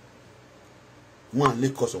 Man lay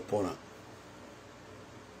cause upon her.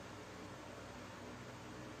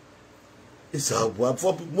 It's how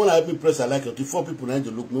four people. When I have me press, I like it. 4 people need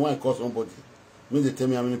to look me. When I call somebody, when they tell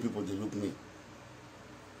me how many people they look me.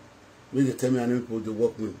 When they tell me how many people they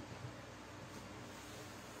work me.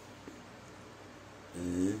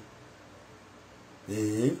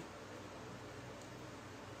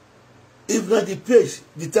 If not the page,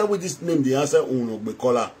 the time with this name, the answer uno be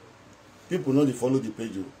color. People know they follow the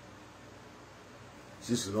page.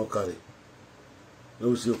 This is not carry. Let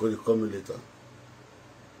me see you come later.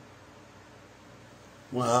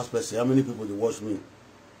 One house person, how many people they watch me?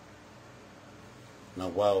 Now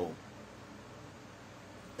wow.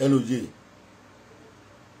 LOG.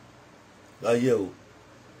 Ayo.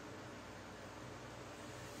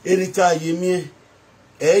 Anytime you me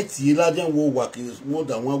 8 years wo work is more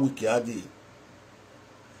than 1 week a day.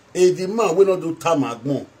 The man will not do time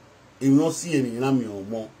agbon. He will not see any name or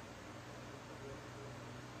more.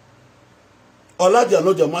 Olaja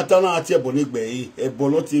no the matter na ati ebonigbe e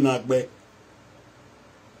boloti na gbe.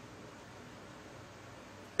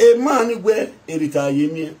 A man where a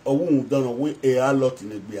retire or won't done away a lot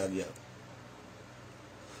in a beer.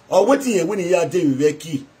 Or what ye when ye are doing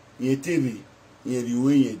Veki, ye TV, ye the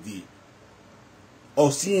way ye did.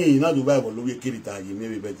 Or seeing not the Bible, Louis Kirita, ye may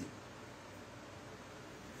be better.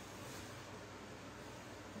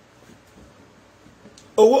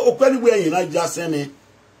 Oh, anywhere you not just sending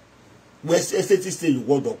West Estate State, you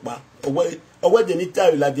go up, or where the need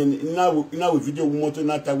like now video motor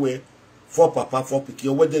not away. 4 papa 4 picky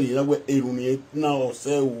or whether you know eruni now or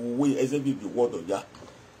say we as if you water ya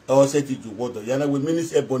or say to water yana with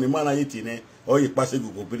minutes a bonimana eating or you pass it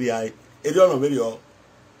go very high. It don't know very all.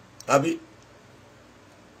 Abi.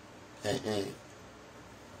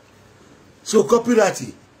 So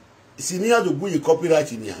copyright. Senior to go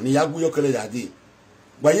copyright in here. Ni yagu yo kele yadi.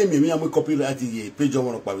 Why me am copyright ye page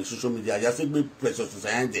on of social media. I say be precious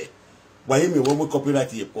society. Why me one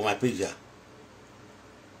copyright ye on my page.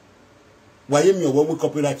 Why me one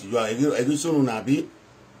copyright you are a soon nabi?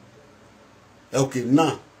 Okay,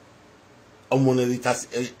 now I'm gonna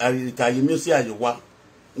retire you see you wa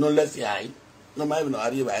no less I no my no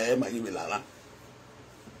arriba I am give la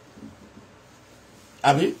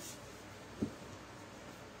abi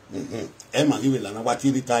Emma give la na what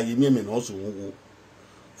you retire me no so wo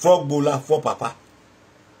 4 bola 4 papa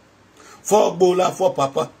 4 bola 4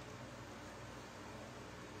 papa.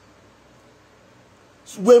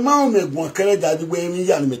 We ma me gbon kere dadi we mi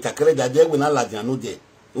ya ni me takere dadi we na lajan no de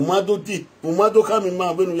umado ka mi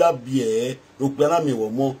ma we nu ya bie o pera mi wo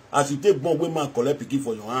mo as you take bon we ma collect pikin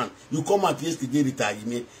for your hand you come at yesterday retire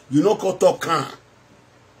me you no go talk can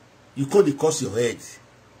you go dey curse your head.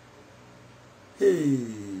 Hey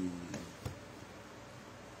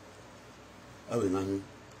awe na ni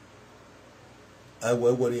I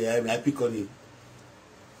worry I pick on it.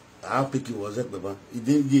 How picky was it, Baba? He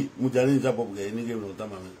didn't get Mujarin Jabob, any game of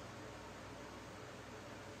Tamaman.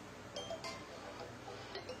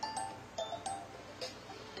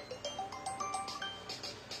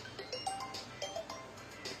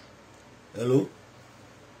 Hello?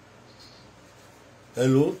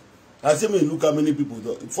 Hello? I say, me look how many people.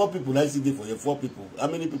 4 people, I see there for you. 4 people. How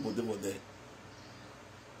many people there for there?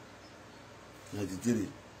 93.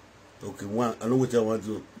 Okay, 1. I know what I want to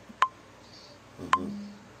do.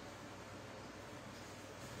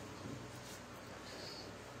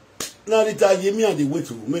 Now Rita give me and the way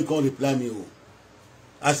to make on reply me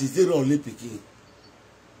as he still only picking.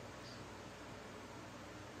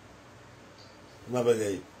 My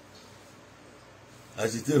bad.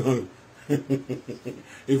 As he still on.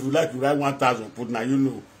 If you like to write 1,000 put now you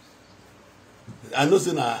know. I know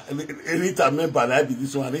say na Rita member like be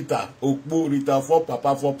this one Rita Okpo Rita 4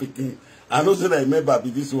 papa 4 picking. I know say na member be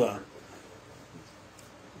this one.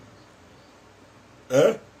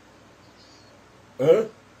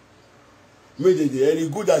 Maybe any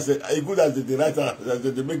good as the writer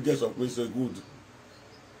that they make guess of me so good.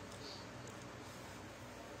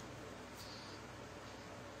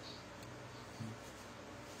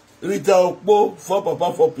 Rita Okpo 4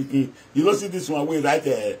 papa 4 picking. You don't see this one we write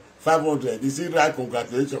 500. You see, right?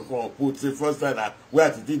 Congratulations for put the first time that where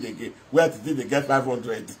Atiti they get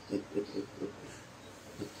 500.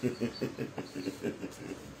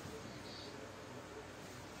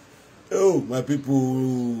 Oh, my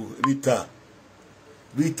people,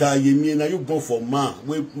 Rita, you mean now you born for man?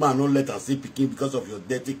 We man not let us see picking because of your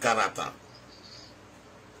dirty character.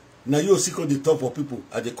 Now you sick on the top of people.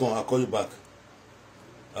 At the corner, I'll call you back.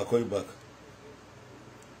 I'll call you back.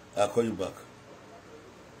 I'll call you back.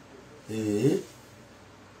 Eh?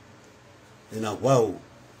 And now, wow.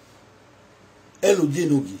 Hello,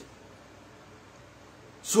 Genogi.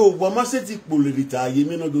 So, what must I take Rita? You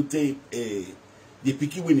may not do take the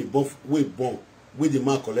picky when he born, with the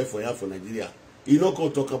man collect for here for Nigeria. He not going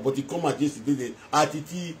to talk about it. Come at yesterday.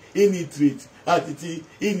 Atiti, illiterate. Atiti,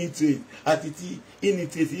 illiterate. Atiti,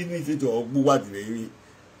 illiterate. Or Buwa Dre. In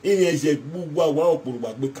a jet, Buwa, Wapur,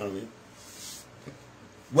 Bakane.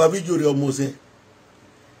 Wabijore almost say.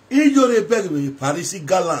 Iyore beg me, Paris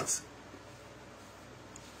gallant.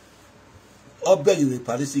 Or beg me,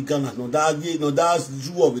 Paris gallant. No, that's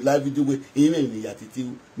Jew of life video way. Even in the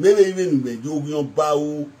attitude. Maybe even when you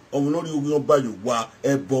bow, or not you buy you wa,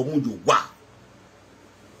 a bomb you wa.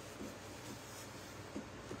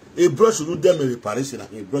 A brush no them in Paris and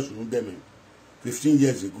a brush no them 15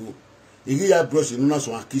 years ago. He get a brush no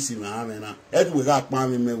so a kiss him na. Edwe ga pa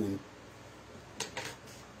me mewu.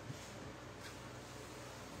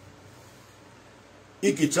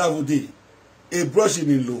 Iki travel day. A brush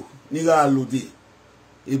in low, ni ga low day.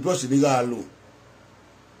 A brush ni ga low.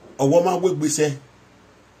 A woman we say.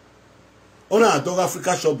 Ona dog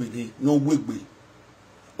Africa shop be no wegbe.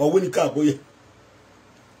 Or when ka boy.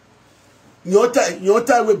 Your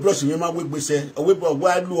time we brush me, my we say, or we brought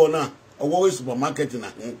wild luona, or always supermarket in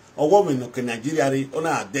a or woman of Nigeria on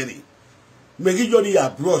our dairy. Make it your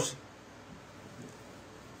brush.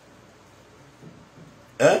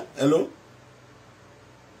 Eh? Hello?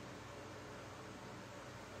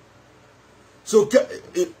 So,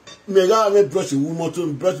 me brush woman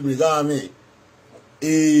to brush me,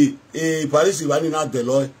 Paris is running out the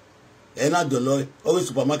law, and not the law, always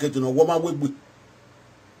supermarket in a woman with.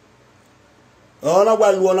 Ona wa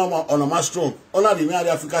lu ona ma strong. Ona the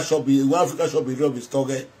Africa shop be Africa shop be rob stock.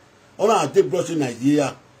 Ona take brush in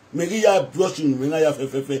Nigeria. Megi ya brush in na ya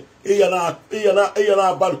fefefe. E ya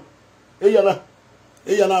na bal. E ya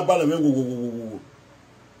na bal me go.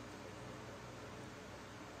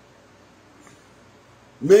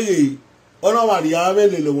 Megi ona wa ri ame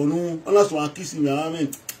le wonu. Ona so akisi mi ame.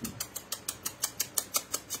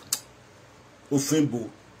 O fembo.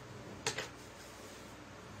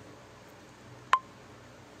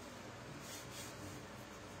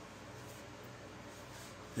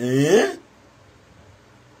 Eh?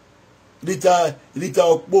 Rita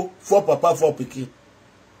Okpo, 4 papa, 4 pikin.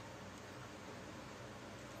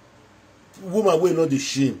 Woman will not the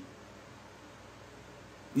shame.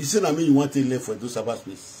 You say na me you want to live for those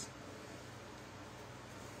space.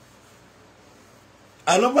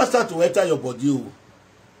 I never start to enter your body.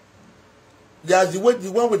 There's the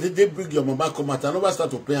one with they bring your mama come out. I never start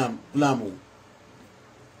to plan.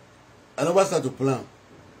 I never start to plan.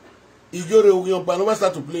 Iyore, I never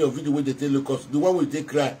start to play your video where they tell you because the one where they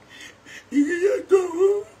cry.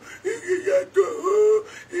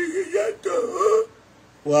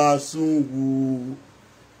 Wasungu.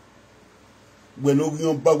 When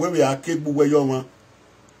where we are capable where you are.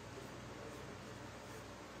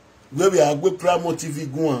 Where we are going Primo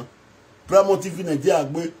TV go. Primo TV Nigeria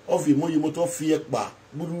go off your money motor fear ba.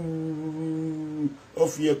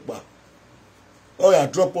 Off your ba. Oh, yeah,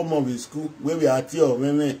 drop them off in school where we are here,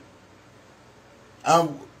 women.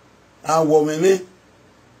 And women,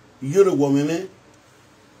 you're a woman.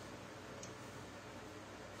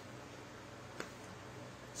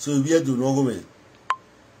 So we are doing no women.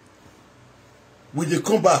 Will they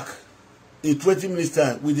come back in 20 minutes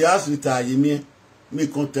time? Will they ask Rita Iyore, me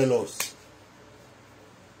can't tell us.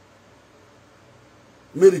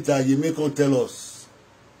 Me Rita Iyore can't tell us.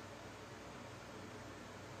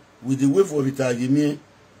 Will they wait for Rita Iyore?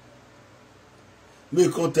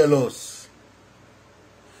 Me can't tell us.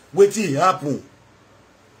 Wetin happen?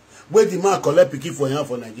 Where the man collect pikin for here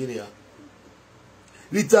for Nigeria?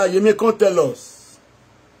 Rita Iyore can't tell us.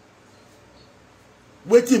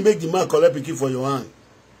 Wetin make the man collect pikin for your hand?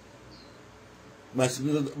 My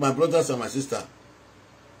brothers and my sisters.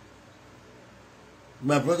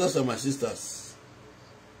 My brothers and my sisters.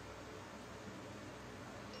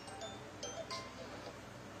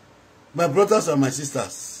 My brothers and my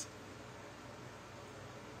sisters.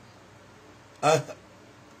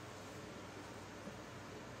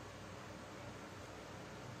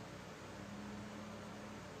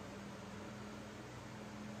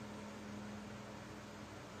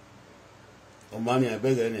 Oh man, I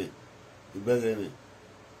beg any. You beg any.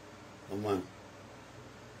 Oh man.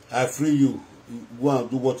 I free you. You go and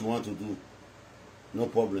do what you want to do. No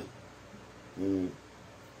problem.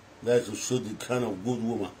 That is to show the kind of good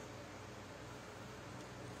woman.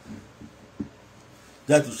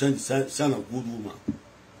 That to show the sign of good woman.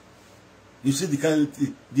 You see the kind of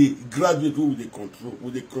the graduate with the control,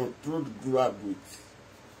 with the controlled graduate.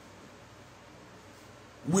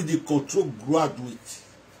 With the controlled graduate.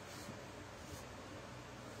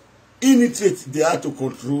 Illiterate, they have to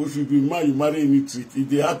control. If you be man, you marry illiterate,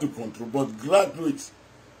 they have to control. But graduate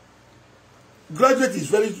is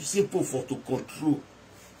very simple for to control.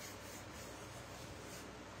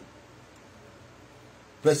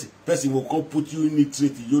 Person will come put you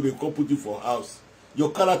illiterate, you they come put you for house.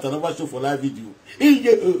 Your character never show for live video.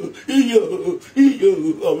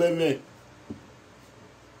 Oh man.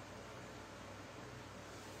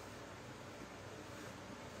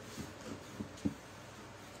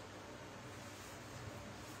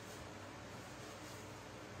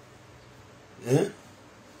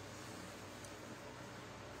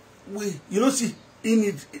 You know, see, in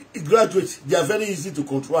it, graduates, they are very easy to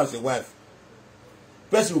control as a wife.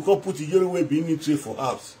 Person will come put Iyore way being in trade for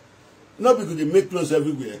house. Not because they make clothes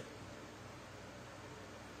everywhere.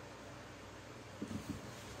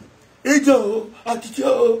 Ijo, Atiti,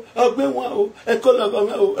 Agbewa, Eko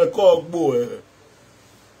Ogbo.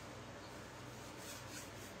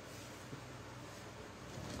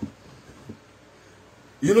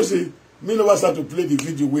 You know, see, me never start to play the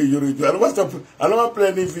video where Iyore do. I never play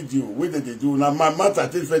any video where they do. Now my matter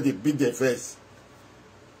take first they beat their first.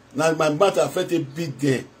 Now my matter first they beat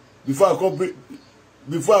them before I come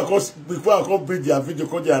bring their video,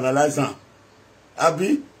 call they analyze them.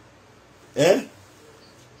 Abi,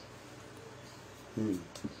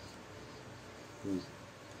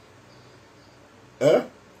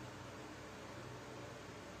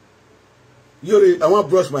 Iyore, I want to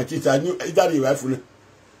brush my teeth. I knew that you wife.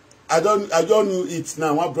 I don't know it now.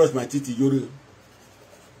 I want to brush my teeth, Iyore.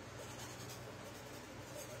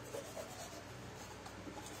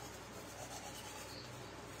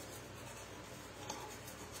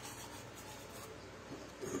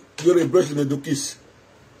 Iyore brushing the kiss.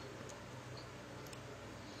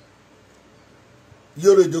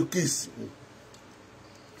 Iyore do kiss.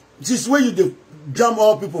 This is where you jam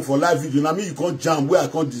all people for live video. Now me you can't jam where I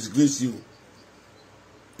can't disgrace you.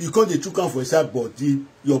 You can't dey chook am for inside body.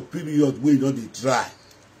 Your period where you know they dry.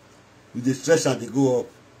 You dey stretch and they go up.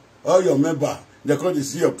 All your member they can't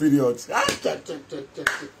see your period.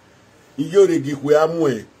 Iyore give we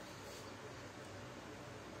amwe.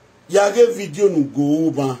 Yage video no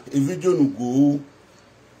go ba, a video no go.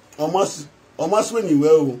 Almost when you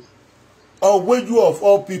well. Or wage you of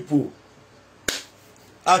all people.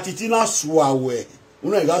 Atiti na swawe.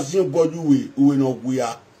 Una ga sin boju we no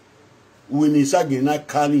guya. We ni sage na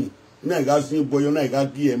kani. Una ga sin boyo na ga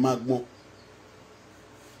gi e magbon.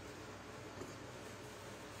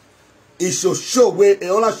 It show we e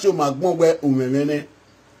ona show magbon we umemene.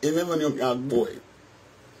 E me money o boy.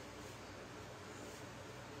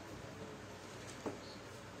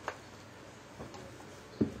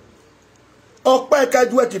 Okpa ka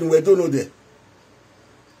do work in wedo no de.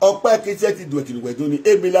 Okpa ki set do work in wedo ni.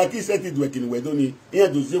 Emila ki set do work in wedo ni.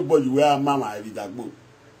 Iyan do se boy we mama Rita gbo.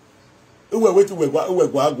 Uwe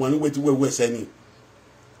gwa agwan we seni.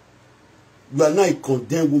 You are not a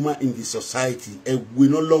condemned woman in the society. And we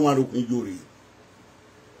no longer look in Iyore.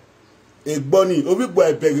 Egboni obi gbo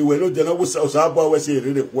ebere we no je na wo sa abo we se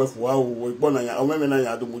rere kwa fu wa o egbo na ya o meme na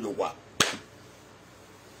ya do mu yo wa.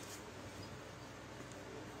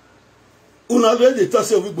 Una know they talk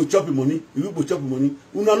say we go chop money, we go chop money.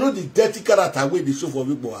 Una know the dirty character wey dey show for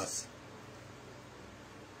we go house.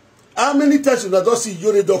 How many times you don't see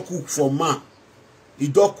Iyore don't cook for man? He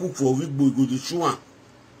don't cook for we go dey show am.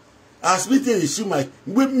 As me dey show my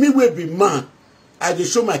me wey be man, I dey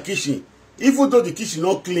show my kitchen. Even though the kitchen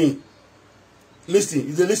not clean. Listen,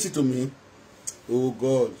 you dey listen to me. Oh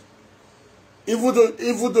God. Even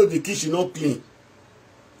though the kitchen not clean.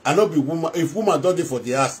 I not be woman. If woman don't do for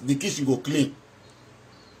the house, the kitchen go clean.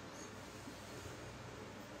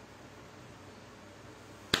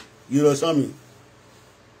 You understand me?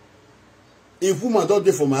 If woman don't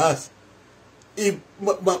do for my house, if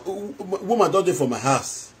woman don't do for my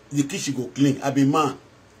house, the kitchen go clean. I be man.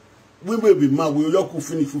 We will be man. We will cook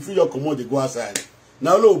finish. Fulfill your command. They go outside.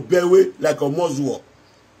 Now look, bewe like a mozuo.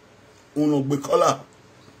 Uno be color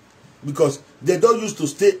because they don't used to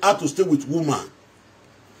stay out to stay with woman.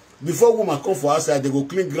 Before woman come for outside, they go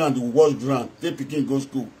clean ground, they wash ground. They pikin go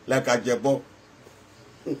school like a jebo.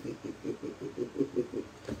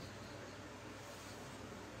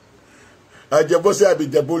 I just say I be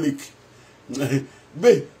diabolic. The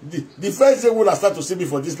first day when I start to see me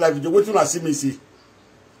for this life, wait till I see me see.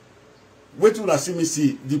 Wait till I see me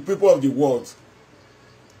see the people of the world.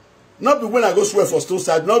 Not be when I go swear for stone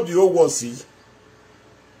side, not the whole world see.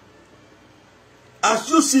 As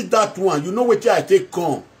you see that one, you know what I take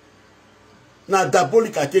come. Now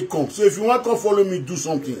diabolic I take come. So if you want to come follow me, do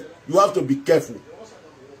something. You have to be careful.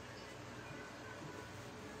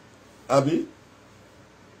 Abi?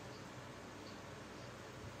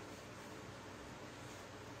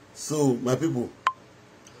 So my people,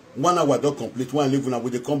 1 hour don't complete. One leave,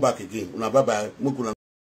 we come back again. Bye bye.